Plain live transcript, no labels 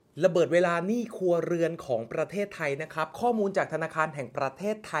ระเบิดเวลาหนี้ครัวเรือนของประเทศไทยนะครับข้อมูลจากธนาคารแห่งประเท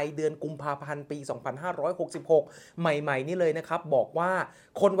ศไทยเดือนกุมภาพันธ์ปี 2566 ใหม่ๆนี่เลยนะครับบอกว่า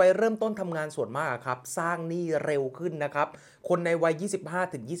คนวัยเริ่มต้นทำงานส่วนมากครับสร้างหนี้เร็วขึ้นนะครับคนในวัย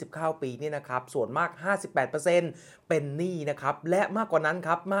 25-29 ปีนี่นะครับส่วนมาก 58% เป็นหนี้นะครับและมากกว่านั้นค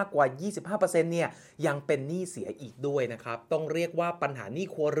รับมากกว่า 25% เนี่ยยังเป็นหนี้เสียอีกด้วยนะครับต้องเรียกว่าปัญหาหนี้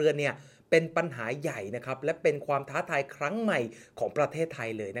ครัวเรือนเนี่ยเป็นปัญหาใหญ่นะครับและเป็นความท้าทายครั้งใหม่ของประเทศไทย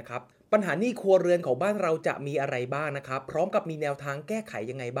เลยนะครับปัญหาหนี้ครัวเรือนของบ้านเราจะมีอะไรบ้างนะครับพร้อมกับมีแนวทางแก้ไข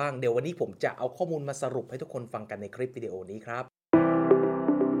ยังไงบ้างเดี๋ยววันนี้ผมจะเอาข้อมูลมาสรุปให้ทุกคนฟังกันในคลิปวิดีโอนี้ครับ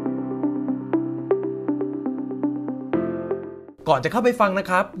ก่อนจะเข้าไปฟังนะ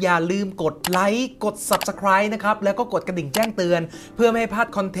ครับอย่าลืมกดไลค์กด Subscribe นะครับแล้วก็กดกระดิ่งแจ้งเตือนเพื่อไม่ให้พลาด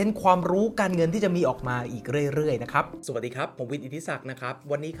คอนเทนต์ความรู้การเงินที่จะมีออกมาอีกเรื่อยๆนะครับสวัสดีครับผมวิน อิทธิศักดิ์นะครับ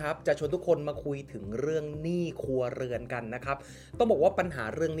วันนี้ครับจะชวนทุกคนมาคุยถึงเรื่องหนี้ครัวเรือนกันนะครับต้องบอกว่าปัญหา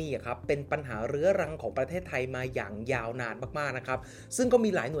เรื่องหนี้ครับเป็นปัญหาเรื้อรังของประเทศไทยมาอย่างยาวนานมากๆนะครับซึ่งก็มี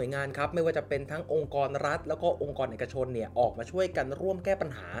หลายหน่วยงานครับไม่ว่าจะเป็นทั้งองค์กรรัฐแล้วก็องค์กรเอกชนเนี่ยออกมาช่วยกันร่วมแก้ปั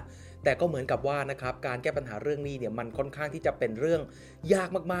ญหาแต่ก็เหมือนกับว่านะครับการแก้ปัญหาเรื่องหนี้เนี่ยมันค่อนข้างที่จะเป็นเรื่องยาก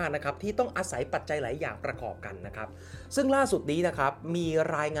มากๆนะครับที่ต้องอาศัยปัจจัยหลายอย่างประกอบกันนะครับซึ่งล่าสุดนี้นะครับมี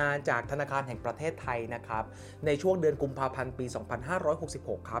รายงานจากธนาคารแห่งประเทศไทยนะครับในช่วงเดือนกุมภาพันธ์ปี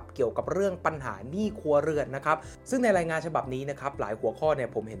 2566 ครับเกี่ยวกับเรื่องปัญหาหนี้ครัวเรือนนะครับซึ่งในรายงานฉบับนี้นะครับหลายหัวข้อเนี่ย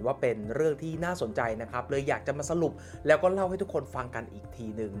ผมเห็นว่าเป็นเรื่องที่น่าสนใจนะครับเลยอยากจะมาสรุปแล้วก็เล่าให้ทุกคนฟังกันอีกที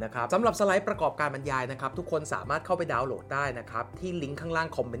นึงนะครับสำหรับสไลด์ประกอบการบรรยายนะครับทุกคนสามารถเข้าไปดาวน์โหลดได้นะครับที่ลิงก์ข้างล่าง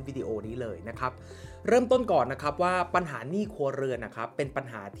คอมเมนต์วิดีโอนี้เลยนะครับเริ่มต้นก่อนนะครับว่าปัญหาหนี้ครัวเรือนนะครับเป็นปัญ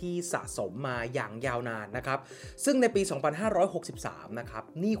หาที่สะสมมาอย่างยาวนานนะครับซึ่งในปี 2563 นะครับ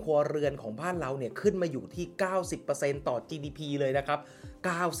หนี้ครัวเรือนของบ้านเราเนี่ยขึ้นมาอยู่ที่ 90% ต่อ GDP เลยนะครับ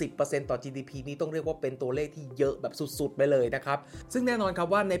 90% ต่อ GDP นี้ต้องเรียกว่าเป็นตัวเลขที่เยอะแบบสุดๆไปเลยนะครับซึ่งแน่นอนครับ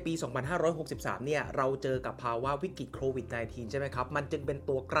ว่าในปี 2563 เนี่ยเราเจอกับภาวะวิกฤตโควิด -19 ใช่ไหมครับมันจึงเป็น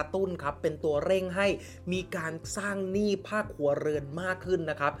ตัวกระตุ้นครับเป็นตัวเร่งให้มีการสร้างหนี้ภาคครัวเรือนมากขึ้น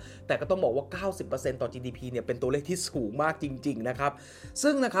นะครับแต่ก็ต้องบอกว่า 90% ต่อ GDP เนี่ยเป็นตัวเลขที่สูงมากจริงๆนะครับ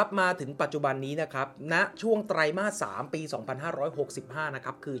ซึ่งนะครับมาถึงปัจจุบันนี้นะครับณช่วงไตรมาส 3 ปี 2565 นะค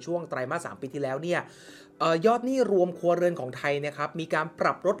รับคือช่วงไตรมาส 3 ปีที่แล้วเนี่ยยอดหนี้รวมครัวเรือนของไทยนะครับมีการป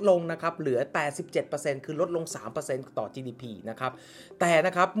รับลดลงนะครับเหลือแต่ 17% คือลดลง 3% ต่อ GDP นะครับแต่น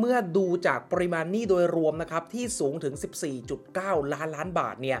ะครับเมื่อดูจากปริมาณหนี้โดยรวมนะครับที่สูงถึง 14.9 ล้านบา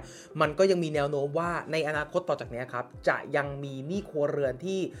ทเนี่ยมันก็ยังมีแนวโน้มว่าในอนาคตต่อจากนี้ครับจะยังมีหนี้ครัวเรือน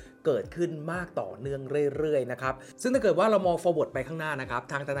ที่เกิดขึ้นมากต่อเนื่องเรื่อยๆนะครับซึ่งถ้าเกิดว่าเรามอง forward ไปข้างหน้านะครับ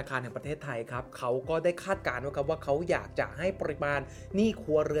ทางธนาคารแห่งประเทศไทยครับเขาก็ได้คาดการณ์ว่าเขาอยากจะให้ปริมาณหนี้ค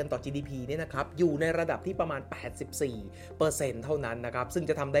รัวเรือนต่อ GDP เนี่ยนะครับอยู่ในระดับที่ประมาณ 84% เท่านั้นนะครับซึ่ง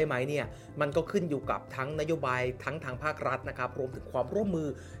จะทำได้ไหมเนี่ยมันก็ขึ้นอยู่กับทั้งนโยบายทั้งทางภาครัฐนะครับรวมถึงความร่วมมือ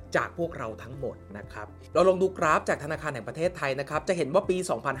จากพวกเราทั้งหมดนะครับเราลองดูกราฟจากธนาคารแห่งประเทศไทยนะครับจะเห็นว่าปี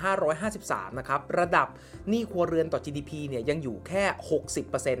 2553 นะครับระดับหนี้ครัวเรือนต่อ GDP เนี่ยยังอยู่แค่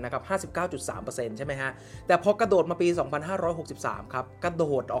 60% นะครับ 59.3% ใช่ไหมฮะแต่พอกระโดดมาปี 2563 ครับกระโด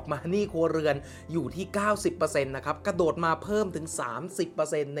ดออกมาหนี้ครัวเรือนอยู่ที่ 90% นะครับกระโดดมาเพิ่มถึง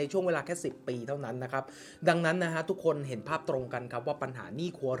 30% ในช่วงเวลาแค่ 10 ปีเท่านั้นนะครับดังนั้นนะฮะทุกคนเห็นภาพตรงกันครับว่าปัญหาหนี้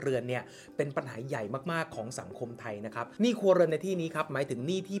ครัวเรือนเนี่ยเป็นปัญหาใหญ่มากๆของสังคมไทยนะครับหนี้ครัวเรือนในที่นี้ครับหมายถึง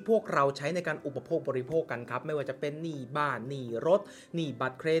หนี้ที่พวกเราใช้ในการอุปโภคบริโภคกันครับไม่ว่าจะเป็นหนี้บ้านหนี้รถหนี้บั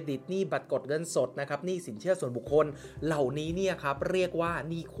ตรเครดิตหนี้บัตรกดเงินสดนะครับหนี้สินเชื่อส่วนบุคคลเหล่านี้เนี่ยครับเรียกว่า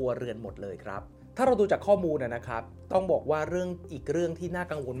หนี้ครัวเรือนหมดเลยครับถ้าเราดูจากข้อมูลนะครับต้องบอกว่าเรื่องที่น่า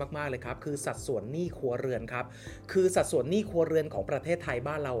กังวลมากๆเลยครับคือสัดส่วนหนี้ครัวเรือนครับคือสัดส่วนหนี้ครัวเรือนของประเทศไทย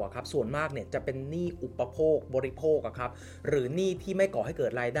บ้านเราครับส่วนมากเนี่ยจะเป็นหนี้อุปโภคบริโภคครับหรือหนี้ที่ไม่ก่อให้เกิ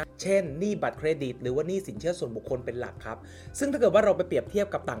ดรายได้เช่นหนี้บัตรเครดิตหรือว่าหนี้สินเชื่อส่วนบุคคลเป็นหลักครับซึ่งถ้าเกิดว่าเราไปเปรียบเทียบ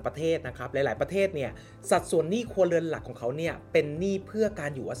กับต่างประเทศนะครับหลายๆประเทศเนี่ยสัดส่วนหนี้ครัวเรือนหลักของเขาเนี่ยเป็นหนี้เพื่อกา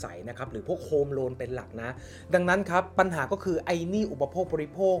รอยู่อาศัยนะครับหรือพวกโฮมโลนเป็นหลักนะดังนั้นครับปัญหาก็คือไอ้หนี้อุปโภคบริ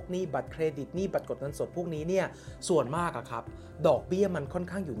โภคหนี้บัตรเครดิตหนี้บัตรกดเงินสดพวกนี้เนี่ยส่วนมากครับดอกเบี้ยมันค่อน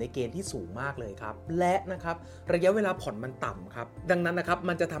ข้างอยู่ในเกณฑ์ที่สูงมากเลยครับและนะครับระยะเวลาผ่อนมันต่ำครับดังนั้นนะครับ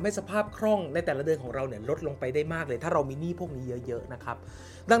มันจะทำให้สภาพคล่องในแต่ละเดือนของเราเนี่ยลดลงไปได้มากเลยถ้าเรามีหนี้พวกนี้เยอะๆนะครับ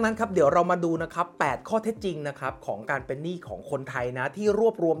ดังนั้นครับเดี๋ยวเรามาดูนะครับ8ข้อเท็จจริงนะครับของการเป็นหนี้ของคนไทยนะที่รว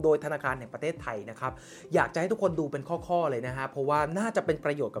บรวมโดยธนาคารแห่งประเทศไทยนะครับอยากจะให้ทุกคนดูเป็นข้อๆเลยนะฮะเพราะว่าน่าจะเป็นป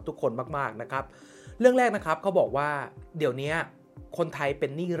ระโยชน์กับทุกคนมากๆนะครับเรื่องแรกนะครับเขาบอกว่าเดี๋ยวนี้คนไทยเป็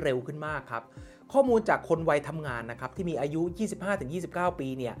นหนี้เร็วขึ้นมากครับข้อมูลจากคนวัยทำงานนะครับที่มีอายุ 25-29 ปี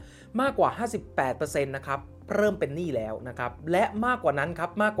เนี่ยมากกว่า 58% นะครับเริ่มเป็นหนี้แล้วนะครับและมากกว่านั้นครับ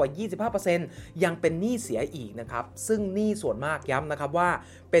มากกว่า 25% ยังเป็นหนี้เสียอีกนะครับซึ่งหนี้ส่วนมากย้ำนะครับว่า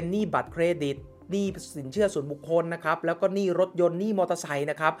เป็นหนี้บัตรเครดิต หนี้สินเชื่อส่วนบุคคลนะครับแล้วก็หนี้รถยนต์หนี้มอเตอร์ไซค์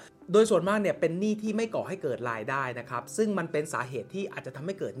นะครับโดยส่วนมากเนี่ยเป็นหนี้ที่ไม่ก่อให้เกิดรายได้นะครับซึ่งมันเป็นสาเหตุที่อาจจะทำใ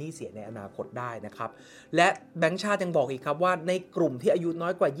ห้เกิดหนี้เสียในอนาคตได้นะครับและแบงก์ชาติยังบอกอีกครับว่าในกลุ่มที่อายุน้อ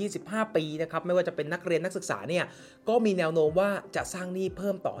ยกว่า25ปีนะครับไม่ว่าจะเป็นนักเรียนนักศึกษาเนี่ยก็มีแนวโน้มว่าจะสร้างหนี้เ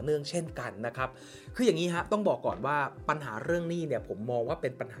พิ่มต่อเนื่องเช่นกันนะครับคืออย่างนี้ฮะต้องบอกก่อนว่าปัญหาเรื่องหนี้เนี่ยผมมองว่าเป็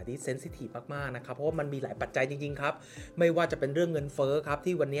นปัญหาที่เซนซิทีฟมากๆนะครับเพราะว่ามันมีหลายปัจจัยจริงๆครับไม่ว่าจะเป็นเรื่องเงินเฟ้อครับ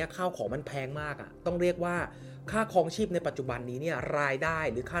ที่วันนี้ข้าวของมันแพงมากต้องเรียกว่าค่าครองชีพในปัจจุบันนี้เนี่ยรายได้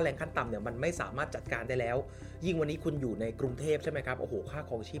หรือค่าแรงขั้นต่ำเนี่ยมันไม่สามารถจัดการได้แล้วยิ่งวันนี้คุณอยู่ในกรุงเทพใช่ไหมครับโอ้โหค่า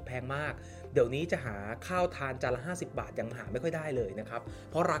ครองชีพแพงมากเดี๋ยวนี้จะหาข้าวทานจานละ50 บาทยังหาไม่ค่อยได้เลยนะครับ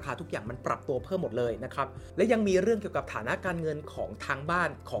เพราะราคาทุกอย่างมันปรับตัวเพิ่มหมดเลยนะครับและยังมีเรื่องเกี่ยวกับฐานะการเงินของทางบ้าน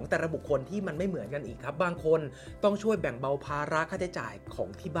ของแต่ละบุคคลที่มันไม่เหมือนกันอีกครับบางคนต้องช่วยแบ่งเบาภาระค่าใช้จ่ายของ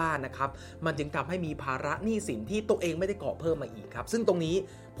ที่บ้านนะครับมันจึงทำให้มีภาระหนี้สินที่ตัวเองไม่ได้ก่อเพิ่มมาอีกครับซึ่งตรงนี้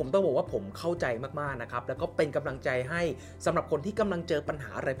ผมต้องบอกว่าผมเข้าใจมากๆนะครับแล้วก็เป็นกำลังใจให้สำหรับคนที่กำลังเจอปัญหา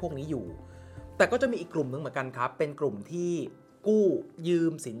อะไรพวกนี้อยู่แต่ก็จะมีอีกกลุ่มนึงเหมือนกันครับเป็นกลุ่มที่กู้ยื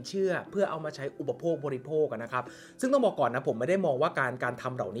มสินเชื่อเพื่อเอามาใช้อุปโภคบริโภคนะครับซึ่งต้องบอกก่อนนะผมไม่ได้มองว่าการท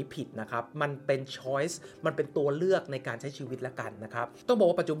ำเหล่านี้ผิดนะครับมันเป็น choice มันเป็นตัวเลือกในการใช้ชีวิตละกันนะครับต้องบอก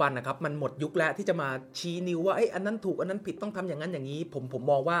ว่าปัจจุบันนะครับมันหมดยุคแล้วที่จะมาชี้นิ้วว่าอันนั้นถูกอันนั้นผิดต้องทำอย่างนั้นอย่างนี้ผม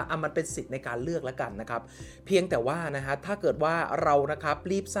มองว่ามันเป็นสิทธิ์ในการเลือกละกันนะครับเพียงแต่ว่านะฮะถ้าเกิดว่าเรานะครับ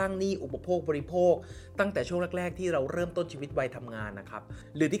รีบสร้างหนี้อุปโภคบริโภคตั้งแต่ช่วงแรกๆที่เราเริ่มต้นชีวิตวัยทำงานนะครับ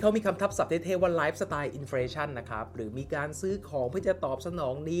หรือที่เขามีคำทับศัพท์เท่ๆว่า lifestyle inflation นะครับหรือมีการซื้อของเพื่อจะตอบสนอ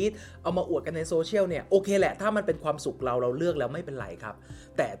งนิดเอามาอวดกันในโซเชียลเนี่ยโอเคแหละถ้ามันเป็นความสุขเราเลือกแล้วไม่เป็นไรครับ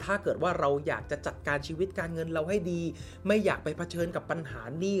แต่ถ้าเกิดว่าเราอยากจะจัดการชีวิตการเงินเราให้ดีไม่อยากไปเผชิญกับปัญหา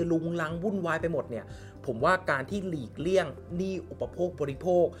หนี้ลุงลังวุ่นวายไปหมดเนี่ยผมว่าการที่หลีกเลี่ยงหนี้อุปโภคบริโภ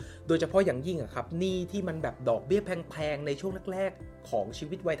คโดยเฉพาะอย่างยิ่งครับหนี้ที่มันแบบดอกเบี้ยแพงๆในช่วงแรกๆของชี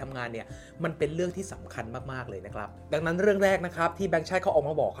วิตวัยทำงานเนี่ยมันเป็นเรื่องที่สำคัญมากๆเลยนะครับดังนั้นเรื่องแรกนะครับที่แบงก์ชาติเขาออก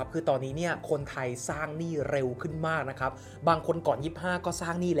มาบอกครับคือตอนนี้เนี่ยคนไทยสร้างหนี้เร็วขึ้นมากนะครับบางคนก่อน25ก็สร้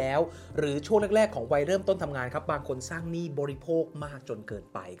างหนี้แล้วหรือช่วงแรกๆของวัยเริ่มต้นทำงานครับบางคนสร้างหนี้บริโภคมากจนเกิน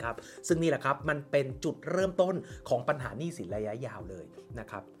ไปครับซึ่งนี่แหละครับมันเป็นจุดเริ่มต้นของปัญหาหนี้สินระยะยาวเลยนะ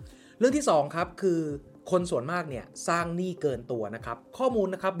ครับเรื่องที่2ครับคือคนส่วนมากเนี่ยสร้างหนี้เกินตัวนะครับข้อมูล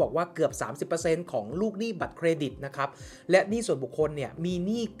นะครับบอกว่าเกือบ 30% ของลูกหนี้บัตรเครดิตนะครับและหนี้ส่วนบุคคลเนี่ยมีห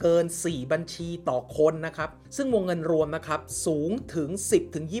นี้เกิน4บัญชีต่อคนนะครับซึ่งวงเงินรวมนะครับสูงถึง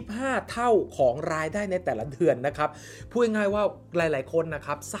 10-25 เท่าของรายได้ในแต่ละเดือนนะครับพูดง่ายๆว่าหลายๆคนนะค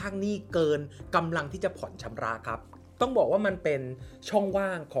รับสร้างหนี้เกินกำลังที่จะผ่อนชำระครับต้องบอกว่ามันเป็นช่องว่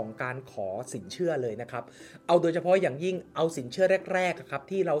างของการขอสินเชื่อเลยนะครับเอาโดยเฉพาะอย่างยิ่งเอาสินเชื่อแรกๆครับ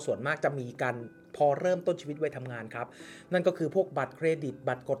ที่เราส่วนมากจะมีกันพอเริ่มต้นชีวิตวัยทำงานครับนั่นก็คือพวกบัตรเครดิต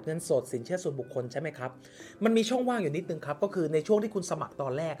บัตรกดเงินสดสินเชื่อส่วนบุคคลใช่ไหมครับมันมีช่องว่างอยู่นิดนึงครับก็คือในช่วงที่คุณสมัครตอ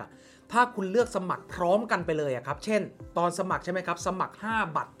นแรกถ้าคุณเลือกสมัครพร้อมกันไปเลยครับเช่นตอนสมัครใช่ไหมครับสมัคร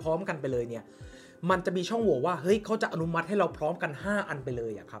5บัตรพร้อมกันไปเลยเนี่ยมันจะมีช่องโหว่ว่าเฮ้ยเขาจะอนุมัติให้เราพร้อมกัน5อันไปเล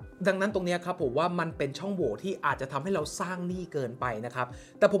ยครับดังนั้นตรงนี้ครับผมว่ามันเป็นช่องโหว่ที่อาจจะทำให้เราสร้างหนี้เกินไปนะครับ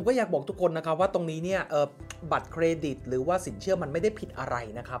แต่ผมก็อยากบอกทุกคนนะครับว่าตรงนี้เนี่ยบัตรเครดิตหรือว่าสินเชื่อมันไม่ได้ผิดอะไร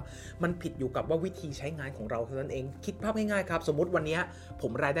นะครับมันผิดอยู่กับว่าวิธีใช้งานของเราเท่านั้นเองคิดภาพง่ายๆครับสมมุติวันนี้ผ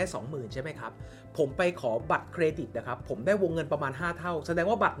มรายได้ 20,000 ใช่ไหมครับผมไปขอบัตรเครดิตนะครับผมได้วงเงินประมาณ5เท่าแสดง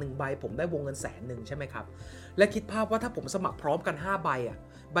ว่าบัตร1ใบผมได้วงเงิน100,000ใช่ไหมครับและคิดภาพว่าถ้าผมสมัครพร้อมกัน5ใบ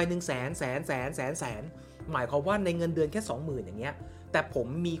ใบหนึ่งแสนหมายความว่าในเงินเดือนแค่ 20,000 อย่างเงี้ยแต่ผม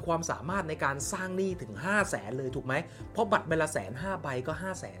มีความสามารถในการสร้างหนี้ถึง 500,000 เลยถูกไหมเพราะบัตรใบละ150,000ใบก็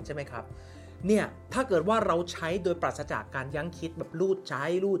 500,000 ใช่ไหมครับเนี่ยถ้าเกิดว่าเราใช้โดยปราศจากการยั้งคิดแบบรูดใ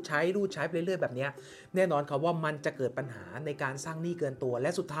ช้ไปเรื่อยๆแบบนี้แน่นอนครับว่ามันจะเกิดปัญหาในการสร้างหนี้เกินตัวและ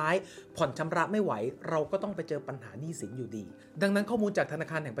สุดท้ายผ่อนชำระไม่ไหวเราก็ต้องไปเจอปัญหาหนี้สินอยู่ดีดังนั้นข้อมูลจากธนา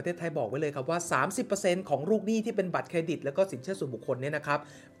คารแห่งประเทศไทยบอกไว้เลยครับว่า 30% ของลูกหนี้ที่เป็นบัตรเครดิตแล้วก็สินเชื่อส่วนบุคคลเนี่ยนะครับ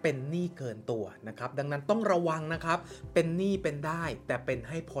เป็นหนี้เกินตัวนะครับดังนั้นต้องระวังนะครับเป็นหนี้เป็นได้แต่เป็น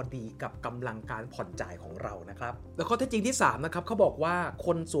ให้พอดีกับกำลังการผ่อนจ่ายของเรานะครับแล้วข้อเท็จจริงที่3นะครับเขาบอกว่าค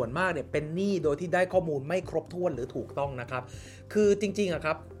นส่วนมากเนี่ยเป็นหนี้โดยที่ได้ข้อมูลไม่ครบถ้วนหรือถูกต้องนะครับคือจริงๆค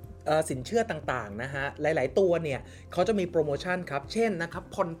รับสินเชื่อต่างๆนะฮะหลายๆตัวเนี่ยเขาจะมีโปรโมชั่นครับเช่นนะครับ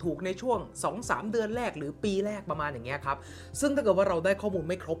ผ่อนถูกในช่วง 2-3 เดือนแรกหรือปีแรกประมาณอย่างเงี้ยครับซึ่งถ้าเกิดว่าเราได้ข้อมูล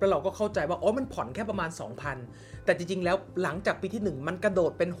ไม่ครบแล้วเราก็เข้าใจว่ามันผ่อนแค่ประมาณ 2,000 แต่จริงๆแล้วหลังจากปีที่1มันกระโด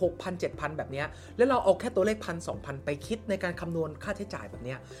ดเป็น 6,000 7,000 แบบเนี้ยแล้วเราเอาแค่ตัวเลข 1,000 2,000 ไปคิดในการคำนวณค่าใช้จ่ายแบบเ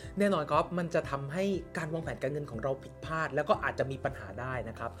นี้ยแน่นอนครับมันจะทำให้การวางแผนการเงินของเราผิดพลาดแล้วก็อาจจะมีปัญหาได้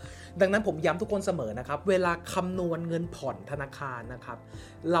นะครับดังนั้นผมย้ำทุกคนเสมอนะครับเวลาคำนวณเงินผ่อนธนาคารนะครับ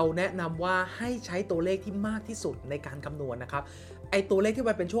เราแนะนำว่าให้ใช้ตัวเลขที่มากที่สุดในการคำนวณนะครับไอตัวเลขที่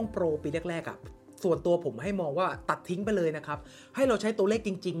มันเป็นช่วงโปรปีแรกๆ ส่วนตัวผมให้มองว่าตัดทิ้งไปเลยนะครับให้เราใช้ตัวเลขจ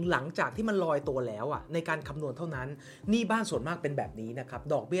ริงๆหลังจากที่มันลอยตัวแล้วในการคำนวณเท่านั้นหนี้บ้านส่วนมากเป็นแบบนี้นะครับ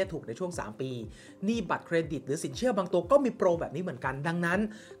ดอกเบี้ยถูกในช่วง3 ปีหนี้บัตรเครดิตหรือสินเชื่อบางตัวก็มีโปรแบบนี้เหมือนกันดังนั้น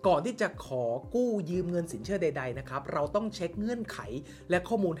ก่อนที่จะขอกู้ยืมเงินสินเชื่อใดๆนะครับเราต้องเช็คเงื่อนไขและ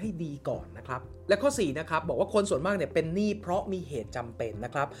ข้อมูลให้ดีก่อนนะครับและข้อ4นะครับบอกว่าคนส่วนมากเนี่ยเป็นหนี้เพราะมีเหตุจำเป็นน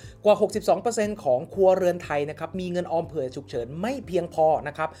ะครับกว่า 62% ของครัวเรือนไทยนะครับมีเงินออมเผื่อฉุกเฉินไม่เพียงพอน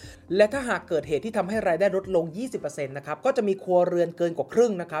ะครับและถ้าหากเกิดเหตุที่ทำให้รายได้ลดลง 20% นะครับก็จะมีครัวเรือนเกินกว่าครึ่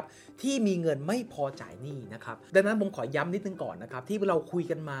งนะครับที่มีเงินไม่พอจ่ายหนี้นะครับดังนั้นผมขอย้ำนิดนึงก่อนนะครับที่เราคุย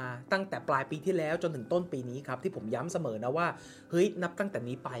กันมาตั้งแต่ปลายปีที่แล้วจนถึงต้นปีนี้ครับที่ผมย้ำเสมอนะว่าเฮ้ยนับตั้งแต่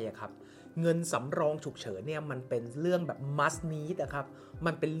นี้ไปครับเงินสำรองฉุกเฉินเนี่ยมันเป็นเรื่องแบบ must need นะครับ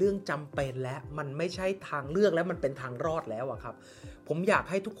มันเป็นเรื่องจำเป็นและมันไม่ใช่ทางเลือกและมันเป็นทางรอดแล้วครับผมอยาก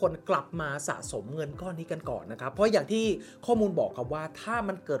ให้ทุกคนกลับมาสะสมเงินก้อนนี้กันก่อนนะครับเพราะอย่างที่ข้อมูลบอกครับว่าถ้า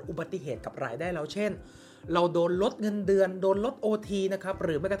มันเกิดอุบัติเหตุกับรายได้เราเช่นเราโดนลดเงินเดือนโดนลด OT นะครับห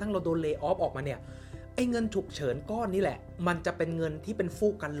รือแม้กระทั่งเราโดนเลย์ออฟออกมาเนี่ยไอ้เงินฉุกเฉินก้อนนี้แหละมันจะเป็นเงินที่เป็นฟู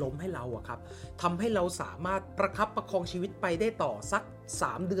กกันล้มให้เราครับทำให้เราสามารถประคับประคองชีวิตไปได้ต่อสัก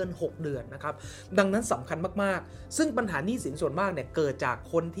3 เดือน 6 เดือนนะครับดังนั้นสำคัญมากๆซึ่งปัญหาหนี้สินส่วนมากเนี่ยเกิดจาก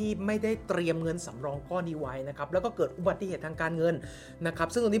คนที่ไม่ได้เตรียมเงินสำรองก้อนนี้ไว้นะครับแล้วก็เกิดอุบัติเหตุทางการเงินนะครับ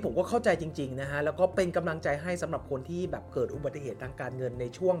ซึ่งตรงนี้ผมก็เข้าใจจริงๆนะฮะแล้วก็เป็นกำลังใจให้สำหรับคนที่แบบเกิดอุบัติเหตุทางการเงินใน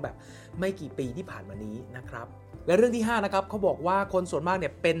ช่วงแบบไม่กี่ปีที่ผ่านมานี้นะครับและเรื่องที่5นะครับเขาบอกว่าคนส่วนมากเนี่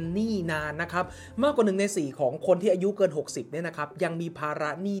ยเป็นหนี้นานนะครับมากกว่า1 ใน 4ของคนที่อายุเกิน60เนี่ยนะครับยังมีภาระ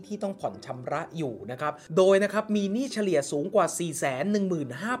หนี้ที่ต้องผ่อนชำระอยู่นะครับโดยนะครับมีหนี้เฉลี่ยสูงกว่า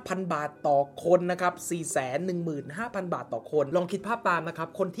 415,000 บาทต่อคนนะครับ 415,000 บาทต่อคนลองคิดภาพตามนะครับ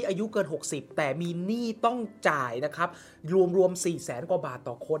คนที่อายุเกิน60แต่มีหนี้ต้องจ่ายนะครับรวม 400,000 กว่าบาท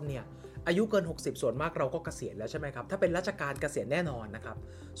ต่อคนเนี่ยอายุเกิน60ส่วนมากเราก็เกษียณแล้วใช่ไหมครับถ้าเป็นราชการเกษียณแน่นอนนะครับ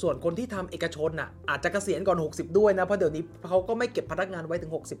ส่วนคนที่ทำเอกชนอาจจะเกษียณก่อน60ด้วยนะเพราะเดี๋ยวนี้เขาก็ไม่เก็บพนักงานไว้ถึ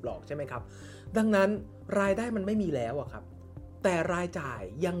ง60หรอกใช่ไหมครับดังนั้นรายได้มันไม่มีแล้วครับแต่รายจ่าย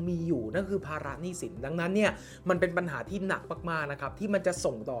ยังมีอยู่นั่นคือภาระหนี้สินดังนั้นเนี่ยมันเป็นปัญหาที่หนักมากๆนะครับที่มันจะ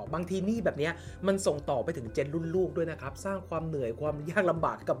ส่งต่อบางทีหนี้แบบนี้มันส่งต่อไปถึงเจนรุ่นลูกด้วยนะครับสร้างความเหนื่อยความยากลำบ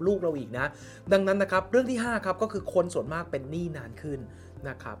ากกับลูกเราอีกนะดังนั้นนะครับเรื่องที่5ครับก็คือคนส่วนมากเป็นหนี้นานขึ้น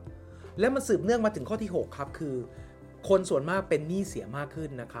นะครับและมันสืบเนื่องมาถึงข้อที่6ครับคือคนส่วนมากเป็นหนี้เสียมากขึ้น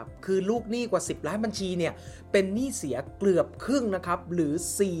นะครับคือลูกหนี้กว่า10 ล้านบัญชีเนี่ยเป็นหนี้เสียเกือบครึ่งนะครับหรือ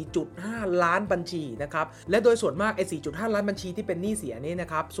 4.5 ล้านบัญชีนะครับและโดยส่วนมากไอ้ 4.5 ล้านบัญชีที่เป็นหนี้เสียนี่นะ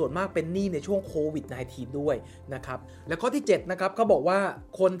ครับส่วนมากเป็นหนี้ในช่วงโควิด -19 ด้วยนะครับและข้อที่7นะครับเขาบอกว่า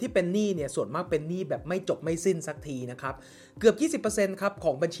คนที่เป็นหนี้เนี่ยส่วนมากเป็นหนี้แบบไม่จบไม่สิ้นสักทีนะครับเกือบ 20% ครับข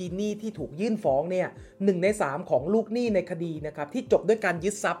องบัญชีหนี้ที่ถูกยื่นฟ้องเนี่ย1 ใน 3ของลูกหนี้ในคดีนะครับที่จบด้วยการยึ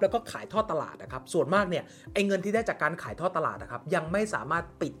ดทรัพย์แล้วก็ขายทอดตลาดนะครับส่วนมากเนี่ยไอ้เงินที่ได้จากการขายทอดตลาดนะครับยังไม่สามารถ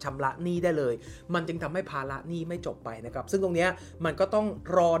ปิดชำระหนี้ได้เลยมันจึงทำให้ภาระหนี้ไม่จบไปนะครับซึ่งตรงนี้มันก็ต้อง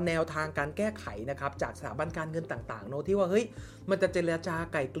รอแนวทางการแก้ไขนะครับจากสถาบันการเงินต่างๆโน้ตที่ว่าเฮ้ยมันจะเจรจา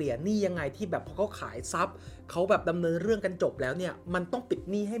ไกล่เกลี่ยหนี้ยังไงที่แบบพอเขาขายทรัพย์เขาแบบดำเนินเรื่องกันจบแล้วเนี่ยมันต้องปิด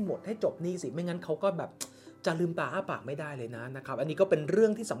หนี้ให้หมดให้จบหนี้สิไม่งั้นเขาก็แบบจะลืมตาอ้าปากไม่ได้เลยนะครับอันนี้ก็เป็นเรื่อ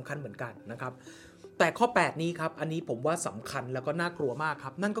งที่สำคัญเหมือนกันนะครับแต่ข้อ8นี้ครับอันนี้ผมว่าสำคัญแล้วก็น่ากลัวมากค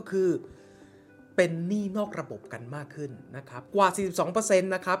รับนั่นก็คือเป็นหนี้นอกระบบกันมากขึ้นนะครับกว่า 42% น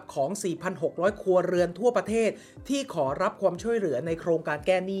ะครับของ 4,600 ครัวเรือนทั่วประเทศที่ขอรับความช่วยเหลือในโครงการแ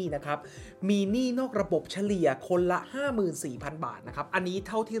ก้หนี้นะครับมีหนี้นอกระบบเฉลี่ยคนละ 54,000 บาทนะครับอันนี้เ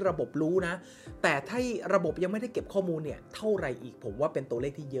ท่าที่ระบบรู้นะแต่ถ้าระบบยังไม่ได้เก็บข้อมูลเนี่ยเท่าไหร่อีกผมว่าเป็นตัวเล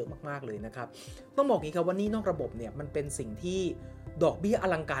ขที่เยอะมากๆเลยนะครับต้องบอกอย่างนี้ครับว่าหนี้นอกระบบเนี่ยมันเป็นสิ่งที่ดอกเบี้ยอ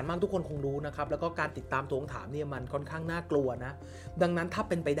ลังการมากทุกคนคงรู้นะครับแล้วก็การติดตามทวงถามเนี่ยมันค่อนข้างน่ากลัวนะดังนั้นถ้า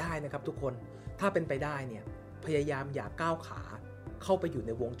เป็นไปได้นะครับทุกคนถ้าเป็นไปได้เนี่ยพยายามอย่าก้าวขาเข้าไปอยู่ใ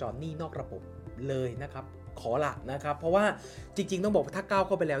นวงจรหนี้นอกระบบเลยนะครับขอละนะครับเพราะว่าจริงๆต้องบอกว่าถ้าก้าวเ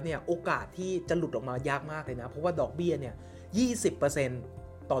ข้าไปแล้วเนี่ยโอกาสที่จะหลุดออกมายากมากเลยนะเพราะว่าดอกเบี้ยเนี่ย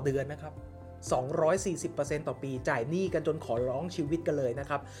 20% ต่อเดือนนะครับ240% ต่อปีจ่ายหนี้กันจนขอร้องชีวิตกันเลยนะ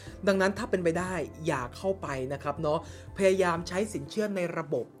ครับดังนั้นถ้าเป็นไปได้อย่าเข้าไปนะครับเนาะพยายามใช้สินเชื่อในระ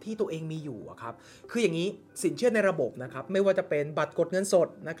บบที่ตัวเองมีอยู่ครับคืออย่างนี้สินเชื่อในระบบนะครับไม่ว่าจะเป็นบัตรกดเงินสด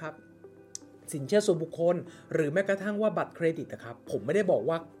นะครับสินเชื่อส่วนบุคคลหรือแม้กระทั่งว่าบัตรเครดิตนะครับผมไม่ได้บอก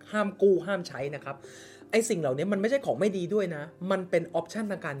ว่าห้ามกู้ห้ามใช้นะครับไอ้สิ่งเหล่านี้มันไม่ใช่ของไม่ดีด้วยนะมันเป็นออปชัน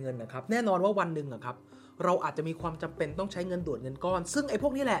ทางการเงินนะครับแน่นอนว่าวันหนึ่งครับเราอาจจะมีความจำเป็นต้องใช้เงินด่วนเงินก้อนซึ่งไอ้พว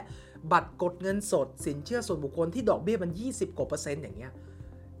กนี้แหละบัตรกดเงินสดสินเชื่อส่วนบุคคลที่ดอกเบี้ยมัน20%กว่าอย่างเงี้ย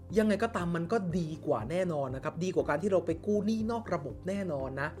ยังไงก็ตามมันก็ดีกว่าแน่นอนนะครับดีกว่าการที่เราไปกู้หนี้นอกระบบแน่นอน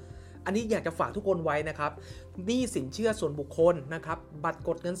นะ อันนี้อยากจะฝากทุกคนไว้นะครับหนี้สินเชื่อส่วนบุคคลนะครับบัตรก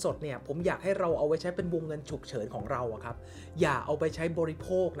ดเงินสดเนี่ยผมอยากให้เราเอาไว้ใช้เป็นวงเงินฉุกเฉินของเราครับอย่าเอาไปใช้บริโภ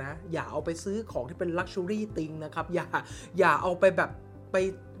คนะอย่าเอาไปซื้อของที่เป็นลักชัวรี่ติงนะครับอย่าเอาไปแบบไป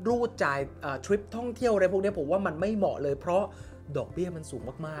รูดจ่ายทริปท่องเที่ยวอะไรพวกนี้ผมว่ามันไม่เหมาะเลยเพราะดอกเบี้ยมันสูง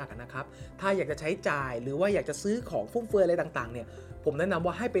มากๆนะครับถ้าอยากจะใช้จ่ายหรือว่าอยากจะซื้อของฟุ่มเฟือยอะไรต่างๆเนี่ยผมแนะนำ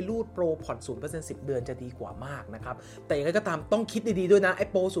ว่าให้ไปรูดโปรผ่อน 0% 10 เดือนจะดีกว่ามากนะครับแต่อย่างไรก็ตามต้องคิดดีๆด้วยนะไอ้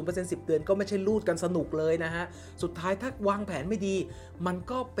โปร 0% 10 เดือนก็ไม่ใช่รูดกันสนุกเลยนะฮะสุดท้ายถ้าวางแผนไม่ดีมัน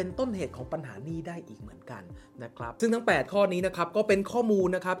ก็เป็นต้นเหตุของปัญหาหนี้ได้อีกเหมือนกันนะครับซึ่งทั้ง8ข้อนี้นะครับก็เป็นข้อมูล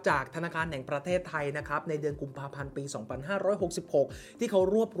นะครับจากธนาคารแห่งประเทศไทยนะครับในเดือนกุมภาพันธ์ปี 2566 ที่เขา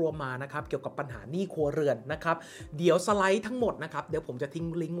รวบรวมมานะครับเกี่ยวกับปัญหาหนี้ครัวเรือนนะครับเดี๋ยวสไลด์ทั้งหมดนะครับเดี๋ยวผมจะทิ้ง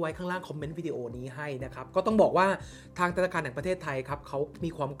ลิงก์ไว้ข้างล่างคอมเมนต์วิดีโอนี้ให้นะครับก็ต้องบอกว่าทางธนาคารแห่งประเทศไทยครับเขามี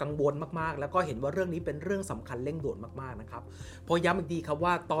ความกังวลมากๆแล้วก็เห็นว่าเรื่องนี้เป็นเรื่องสำคัญเร่งด่วนมากๆนะครับพอย้ำอีกทีครับ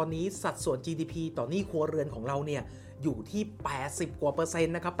ว่าตอนนี้สัดส่วน GDP ต่อหนี้ครัวเรือนของเราเนี่ยอยู่ที่80กว่าเปอร์เซ็น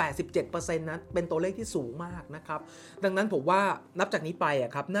ต์นะครับ87%นะเป็นตัวเลขที่สูงมากนะครับดังนั้นผมว่านับจากนี้ไป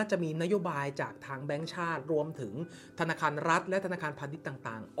ครับน่าจะมีนโยบายจากทางแบงก์ชาติรวมถึงธนาคารรัฐและธนาคารพาณิชย์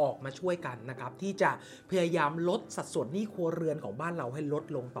ต่างๆออกมาช่วยกันนะครับที่จะพยายามลดสัดส่วนหนี้ครัวเรือนของบ้านเราให้ลด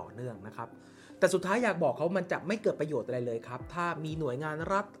ลงต่อเนื่องนะครับแต่สุดท้ายอยากบอกเขามันจะไม่เกิดประโยชน์อะไรเลยครับถ้ามีหน่วยงาน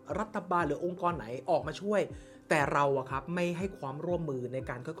รัฐบาลหรือองค์กรไหนออกมาช่วยแต่เราครับไม่ให้ความร่วมมือใน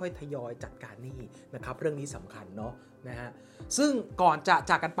การค่อยๆทยอยจัดการหนี้นะครับเรื่องนี้สำคัญเนาะนะฮะซึ่งก่อนจะ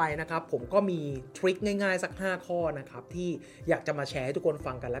จากกันไปนะครับผมก็มีทริคง่ายๆสัก5ข้อนะครับที่อยากจะมาแชร์ให้ทุกคน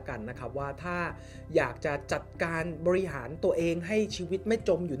ฟังกันละกันนะครับว่าถ้าอยากจะจัดการบริหารตัวเองให้ชีวิตไม่จ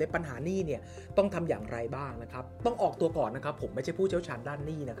มอยู่ในปัญหาหนี้เนี่ยต้องทำอย่างไรบ้างนะครับต้องออกตัวก่อนนะครับผมไม่ใช่ผู้เชี่ยวชาญด้านห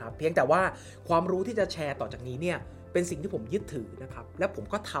นี้นะครับเพียงแต่ว่าความรู้ที่จะแชร์ต่อจากนี้เนี่ยเป็นสิ่งที่ผมยึดถือนะครับและผม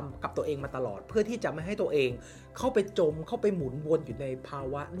ก็ทำกับตัวเองมาตลอดเพื่อที่จะไม่ให้ตัวเองเข้าไปจมเข้าไปหมุนวนอยู่ในภา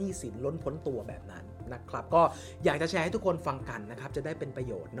วะหนี้สินล้นพ้นตัวแบบนั้นนะครับก็อยากจะแชร์ให้ทุกคนฟังกันนะครับจะได้เป็นประ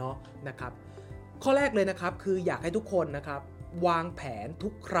โยชน์เนาะนะครับข้อแรกเลยนะครับคืออยากให้ทุกคนนะครับวางแผนทุ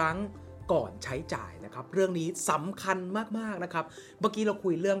กครั้งก่อนใช้จ่ายนะครับเรื่องนี้สำคัญมากๆนะครับเมื่อกี้เราคุ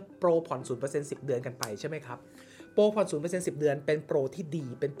ยเรื่องโปรผ่อน 0% 10 เดือนกันไปใช่ไหมครับโปรผ่อน 0% 10 เดือนเป็นโปรที่ดี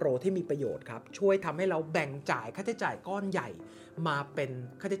เป็นโปรที่มีประโยชน์ครับช่วยทำให้เราแบ่งจ่ายค่าใช้จ่ายก้อนใหญ่มาเป็น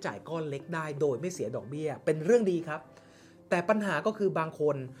ค่าใช้จ่ายก้อนเล็กได้โดยไม่เสียดอกเบี้ยเป็นเรื่องดีครับแต่ปัญหาก็คือบางค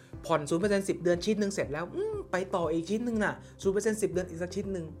นผ่อน 0% 10 เดือนชิ้นนึงเสร็จแล้วไปต่ออีกชิ้นนึงนะ 0% 10 เดือนอีกสักชิ้น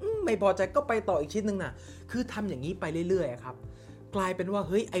นึงไม่พอใจก็ไปต่ออีกชิ้นนึงนะคือทำอย่างนี้ไปเรื่อยๆครับกลายเป็นว่าเ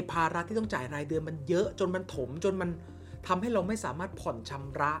ฮ้ยไอภาระที่ต้องจ่ายรายเดือนมันเยอะจนมันถมจนมันทำให้เราไม่สามารถผ่อนช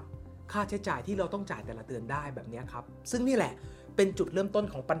ำระค่าใช้จ่ายที่เราต้องจ่ายแต่ละเดือนได้แบบนี้ครับซึ่งนี่แหละเป็นจุดเริ่มต้น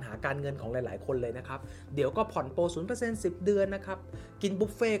ของปัญหาการเงินของหลายๆคนเลยนะครับเดี๋ยวก็ผ่อนโปร 0% 10 เดือนนะครับกินบุ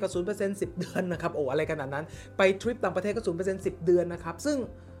ฟเฟ่ก็ 0% 10 เดือนนะครับโอ้อะไรขนาดนั้นไปทริปต่างประเทศก็ 0% 10 เดือนนะครับซึ่ง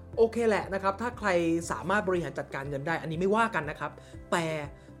โอเคแหละนะครับถ้าใครสามารถบริหารจัดการเงินได้อันนี้ไม่ว่ากันนะครับแต่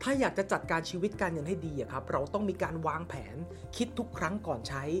ถ้าอยากจะจัดการชีวิตการเงินให้ดีครับเราต้องมีการวางแผนคิดทุกครั้งก่อน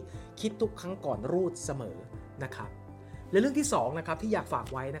ใช้คิดทุกครั้งก่อนรูดเสมอนะครับและเรื่องที่2นะครับที่อยากฝาก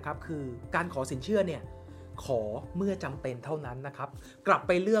ไว้นะครับคือการขอสินเชื่อเนี่ยขอเมื่อจำเป็นเท่านั้นนะครับกลับไ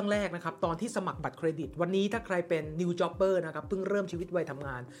ปเรื่องแรกนะครับตอนที่สมัครบัตรเครดิตวันนี้ถ้าใครเป็น new jobber นะครับเพิ่งเริ่มชีวิตวัยทำง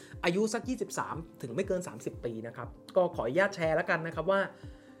านอายุสัก23ถึงไม่เกิน30ปีนะครับก็ขออนุญาตแชร์แล้วกันนะครับว่า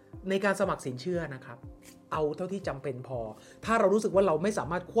ในการสมัครสินเชื่อนะครับเอาเท่าที่จำเป็นพอถ้าเรารู้สึกว่าเราไม่สา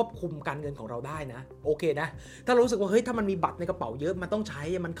มารถควบคุมการเงินของเราได้นะโอเคนะถ้าเรารู้สึกว่าเฮ้ยถ้ามันมีบัตรในกระเป๋าเยอะมันต้องใช้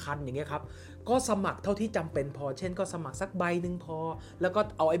มันคันอย่างเงี้ยครับก็สมัครเท่าที่จำเป็นพอเช่นก็สมัครสักใบนึงพอแล้วก็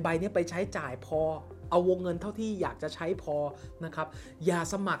เอาไอ้ใบนี้ไปใช้จ่ายพอเอาวงเงินเท่าที่อยากจะใช้พอนะครับอย่า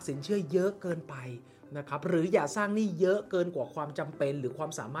สมัครสินเชื่อเยอะเกินไปนะครับหรืออย่าสร้างหนี้เยอะเกินกว่าความจำเป็นหรือควา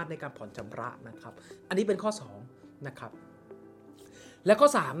มสามารถในการผ่อนชำระนะครับอันนี้เป็นข้อ2นะครับและข้อ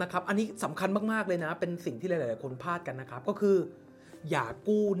3นะครับอันนี้สำคัญมากๆเลยนะเป็นสิ่งที่หลายๆคนพลาดกันนะครับก็คืออย่า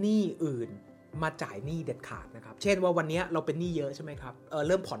กู้หนี้อื่นมาจ่ายหนี้เด็ดขาดนะครับเช่นว่าวันนี้เราเป็นหนี้เยอะใช่ไหมครับเ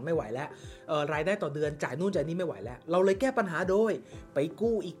ริ่มผ่อนไม่ไหวแล้วรายได้ต่อเดือนจ่ายนู่นจ่ายนี่ไม่ไหวแล้วเราเลยแก้ปัญหาโดยไป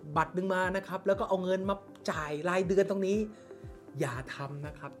กู้อีกบัตรนึงมานะครับแล้วก็เอาเงินมาจ่ายรายเดือนตรงนี้อย่าทำน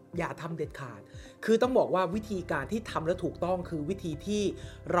ะครับอย่าทำเด็ดขาดคือต้องบอกว่าวิธีการที่ทำแล้วถูกต้องคือวิธีที่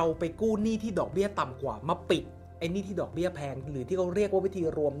เราไปกู้หนี้ที่ดอกเบี้ยต่ำกว่ามาปิดไอ้หนี้ที่ดอกเบี้ยแพงหรือที่เขาเรียกว่าวิธี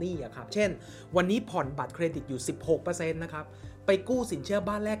รวมหนี้อะครับเช่นวันนี้ผ่อนบัตรเครดิตอยู่ 16% นะครับไปกู้สินเชื่อ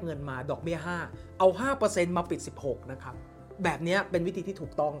บ้านแลกเงินมาดอกเบี้ย5เอา 5% มาปิด 16 นะครับแบบนี้เป็นวิธีที่ถู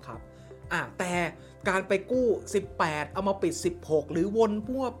กต้องครับแต่การไปกู้18เอามาปิด16หรือวน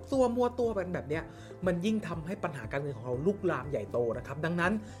มั่วตัวแบบเนี้ยมันยิ่งทำให้ปัญหาการเงินของเราลุกลามใหญ่โตนะครับดังนั้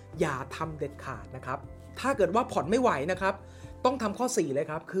นอย่าทำเด็ดขาดนะครับถ้าเกิดว่าผ่อนไม่ไหวนะครับต้องทำข้อ4เลย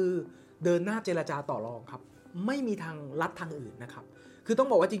ครับคือเดินหน้าเจรจาต่อรองครับไม่มีทางลัดทางอื่นนะครับ คือต้อง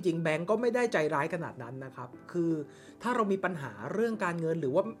บอกว่าจริงๆแบงก์ก็ไม่ได้ใจร้ายขนาดนั้นนะครับคือถ้าเรามีปัญหาเรื่องการเงินหรื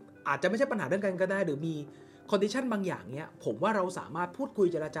อว่าอาจจะไม่ใช่ปัญหาเรื่องการเงินก็ได้หรือมีคอนดิชันบางอย่างเนี้ยผมว่าเราสามารถพูดคุย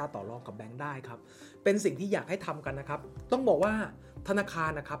เจรจาต่อรองกับแบงก์ได้ครับเป็นสิ่งที่อยากให้ทำกันนะครับต้องบอกว่าธนาคาร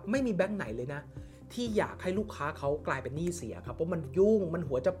นะครับไม่มีแบงก์ไหนเลยนะที่อยากให้ลูกค้าเขากลายเป็นหนี้เสียครับเพราะมันยุ่งมัน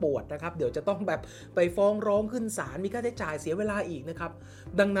หัวจะปวดนะครับเดี๋ยวจะต้องแบบไปฟ้องร้องขึ้นศาลมีค่าใช้จ่ายเสียเวลาอีกนะครับ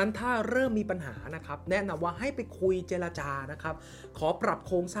ดังนั้นถ้าเริ่มมีปัญหานะครับแนะนำว่าให้ไปคุยเจรจานะครับขอปรับโ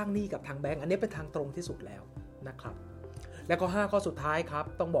ครงสร้างหนี้กับทางแบงก์อันนี้เป็นทางตรงที่สุดแล้วนะครับแล้วก็5ข้อสุดท้ายครับ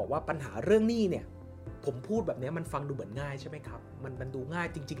ต้องบอกว่าปัญหาเรื่องหนี้เนี่ยผมพูดแบบนี้มันฟังดูเหมือนง่ายใช่ไหมครับมันดูง่าย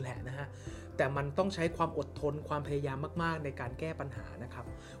จริงๆแหละนะฮะแต่มันต้องใช้ความอดทนความพยายามมากๆในการแก้ปัญหานะครับ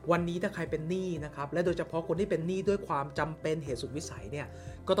วันนี้ถ้าใครเป็นหนี้นะครับและโดยเฉพาะคนที่เป็นหนี้ด้วยความจำเป็นเหตุสุดวิสัยเนี่ย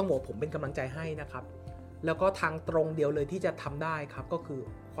ก็ต้องบอกผมเป็นกำลังใจให้นะครับแล้วก็ทางตรงเดียวเลยที่จะทำได้ครับก็คือ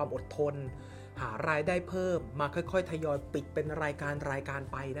ความอดทนหารายได้เพิ่มมาค่อยๆทยอยปิดเป็นรายการ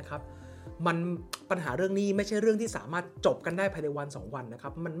ไปนะครับมันปัญหาเรื่องนี้ไม่ใช่เรื่องที่สามารถจบกันได้ภายในวัน2วันนะครั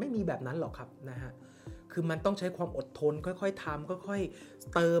บมันไม่มีแบบนั้นหรอกครับนะฮะคือมันต้องใช้ความอดทนค่อยๆทำค่อย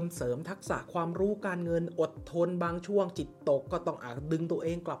ๆเติมเสริมทักษะความรู้การเงินอดทนบางช่วงจิตตกก็ต้องดึงตัวเอ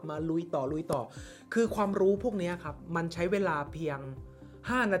งกลับมาลุยต่อคือความรู้พวกนี้ครับมันใช้เวลาเพียง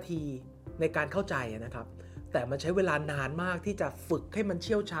5นาทีในการเข้าใจนะครับแต่มันใช้เวลานานมากที่จะฝึกให้มันเ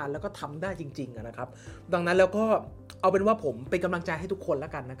ชี่ยวชาญแล้วก็ทำได้จริงๆนะครับดังนั้นแล้วก็เอาเป็นว่าผมเป็นกำลังใจให้ทุกคนแล้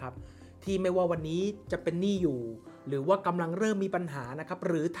วกันนะครับที่ไม่ว่าวันนี้จะเป็นหนี้อยู่หรือว่ากำลังเริ่มมีปัญหานะครับ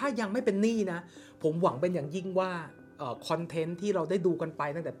หรือถ้ายังไม่เป็นหนี้นะผมหวังเป็นอย่างยิ่งว่าคอนเทนต์ที่เราได้ดูกันไป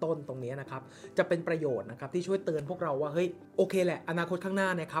ตั้งแต่ต้นตรงนี้นะครับจะเป็นประโยชน์นะครับที่ช่วยเตือนพวกเราว่าเฮ้ยโอเคแหละอนาคตข้างหน้า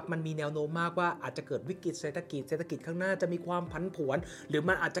นะครับมันมีแนวโน้มมากว่าอาจจะเกิดวิกฤตเศรษฐกิจข้างหน้าจะมีความผันผวนหรือ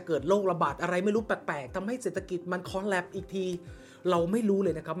มันอาจจะเกิดโรคระบาดอะไรไม่รู้แปลกๆทำให้เศรษฐกิจมันคอลแลปอีกทีเราไม่รู้เล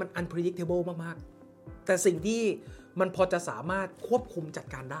ยนะครับมัน unpredictable มากๆแต่สิ่งที่มันพอจะสามารถควบคุมจัด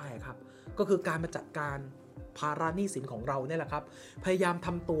การได้ครับก็คือการมาจัดการภาระหนี้สินของเราเนี่ยแหละครับพยายามท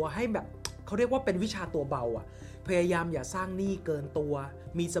ำตัวให้แบบเขาเรียกว่าเป็นวิชาตัวเบาอ่ะพยายามอย่าสร้างหนี้เกินตัว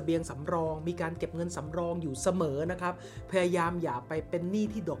มีเสบียงสำรองมีการเก็บเงินสำรองอยู่เสมอนะครับพยายามอย่าไปเป็นหนี้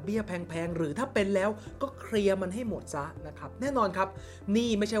ที่ดอกเบี้ยแพงๆหรือถ้าเป็นแล้วก็เคลียร์มันให้หมดซะนะครับแน่นอนครับหนี้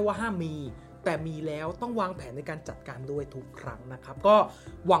ไม่ใช่ว่าห้ามมีแต่มีแล้วต้องวางแผนในการจัดการด้วยทุกครั้งนะครับก็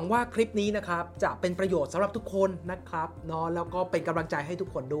หวังว่าคลิปนี้นะครับจะเป็นประโยชน์สำหรับทุกคนนะครับเนาะแล้วก็เป็นกำลังใจให้ทุก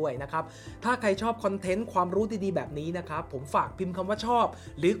คนด้วยนะครับถ้าใครชอบคอนเทนต์ความรู้ดีๆแบบนี้นะครับผมฝากพิมพ์คำว่าชอบ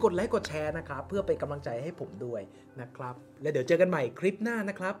หรือกดไลค์กดแชร์นะครับเพื่อเป็นกำลังใจให้ผมด้วยนะครับและเดี๋ยวเจอกันใหม่คลิปหน้า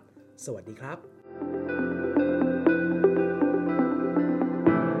นะครับสวัสดีครับ